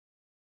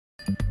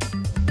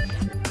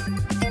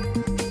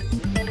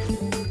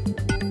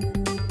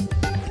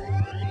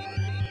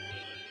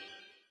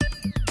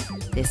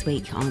This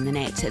week on the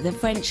net, the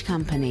French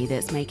company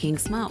that's making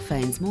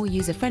smartphones more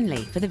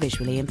user-friendly for the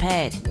visually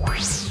impaired.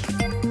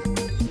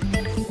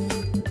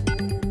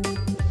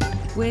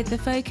 With the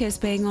focus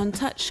being on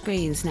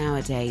touchscreens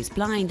nowadays,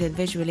 blind and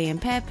visually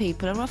impaired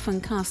people are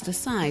often cast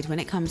aside when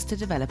it comes to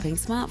developing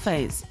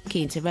smartphones.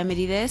 Keen to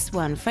remedy this,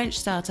 one French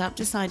startup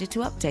decided to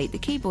update the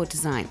keyboard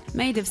design.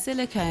 Made of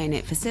silicone,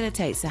 it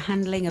facilitates the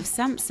handling of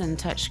Samsung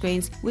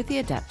touchscreens with the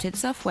adapted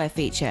software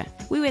feature.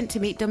 We went to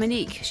meet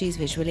Dominique. She's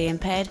visually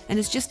impaired and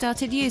has just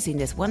started using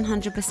this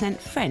 100%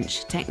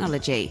 French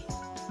technology.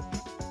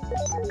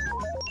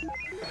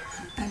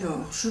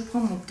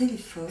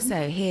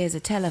 So here's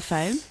a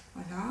telephone.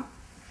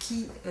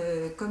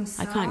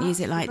 I can't use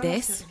it like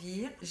this.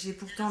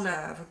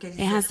 It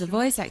has the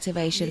voice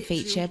activation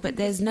feature, but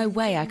there's no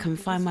way I can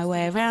find my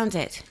way around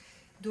it.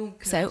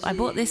 So I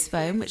bought this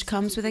phone, which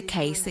comes with a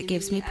case that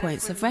gives me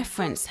points of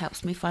reference,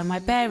 helps me find my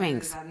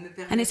bearings.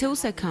 And it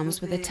also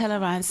comes with the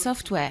Telorion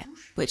software,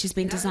 which has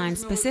been designed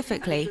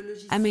specifically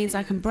and means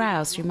I can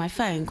browse through my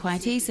phone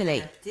quite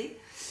easily.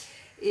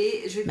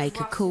 Make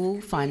a call,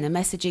 find the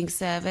messaging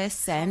service,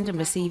 send and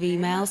receive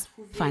emails,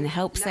 find the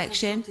help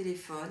section.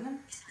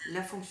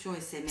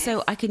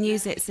 So I can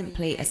use it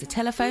simply as a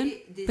telephone,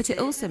 but it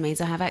also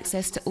means I have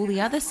access to all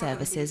the other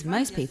services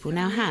most people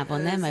now have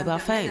on their mobile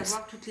phones.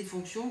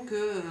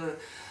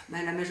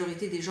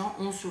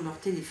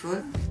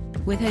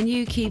 With her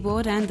new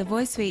keyboard and the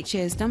voice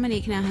features,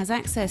 Dominique now has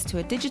access to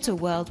a digital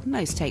world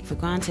most take for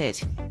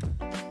granted.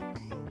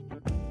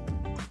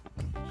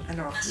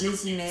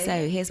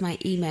 So here's my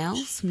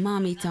emails,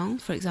 Marmiton,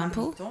 for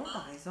example.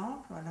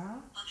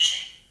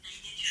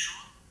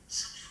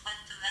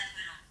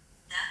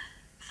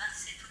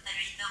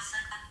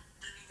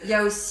 It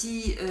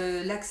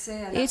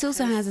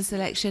also has a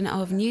selection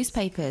of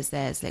newspapers.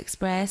 There's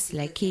L'Express,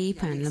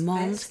 L'Équipe and Le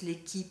Monde.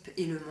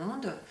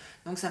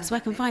 So I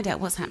can find out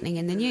what's happening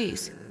in the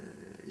news.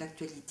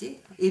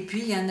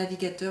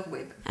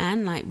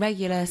 And like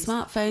regular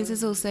smartphones,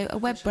 there's also a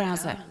web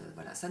browser.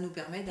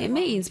 It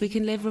means we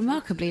can live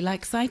remarkably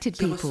like sighted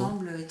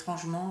people.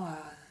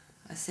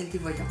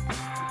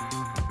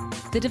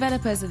 The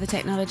developers of the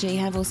technology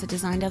have also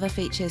designed other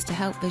features to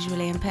help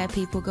visually impaired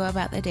people go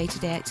about their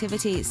day-to-day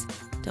activities.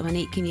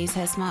 Dominique can use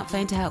her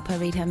smartphone to help her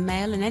read her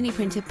mail and any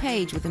printed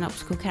page with an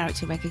optical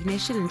character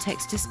recognition and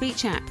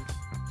text-to-speech app.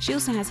 She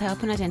also has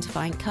help in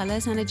identifying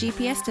colours and a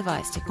GPS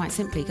device to quite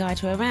simply guide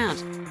her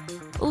around.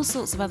 All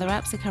sorts of other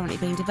apps are currently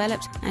being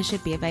developed and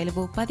should be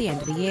available by the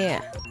end of the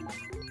year.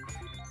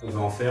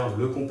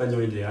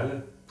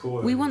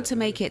 We want to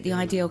make it the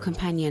ideal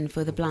companion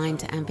for the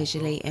blind and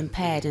visually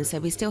impaired, and so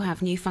we still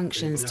have new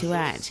functions to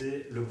add.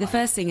 The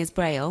first thing is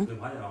Braille.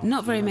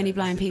 Not very many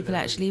blind people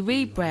actually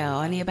read Braille,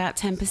 only about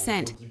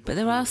 10%, but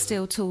there are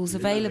still tools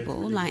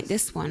available, like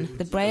this one,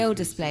 the Braille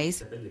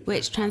displays,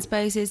 which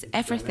transposes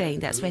everything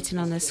that's written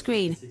on the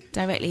screen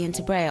directly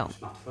into Braille.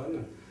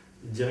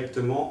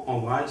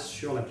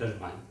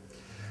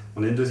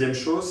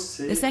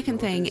 The second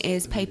thing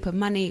is paper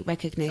money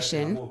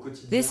recognition.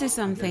 This is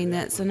something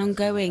that's an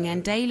ongoing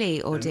and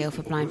daily ordeal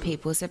for blind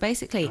people. So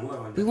basically,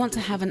 we want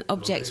to have an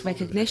object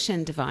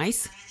recognition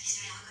device.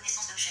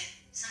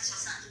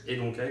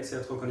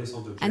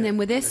 And then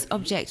with this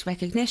object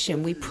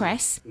recognition, we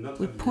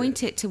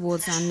point it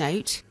towards our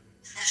note.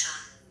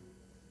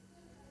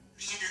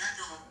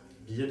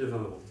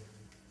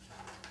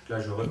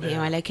 And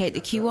here I locate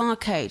the QR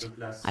code.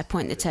 I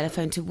point the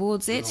telephone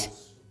towards it.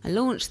 I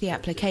launch the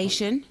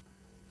application.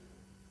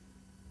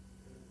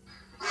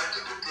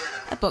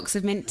 A box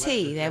of mint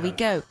tea, there we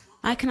go.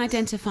 I can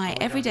identify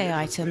everyday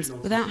items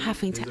without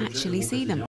having to actually see them.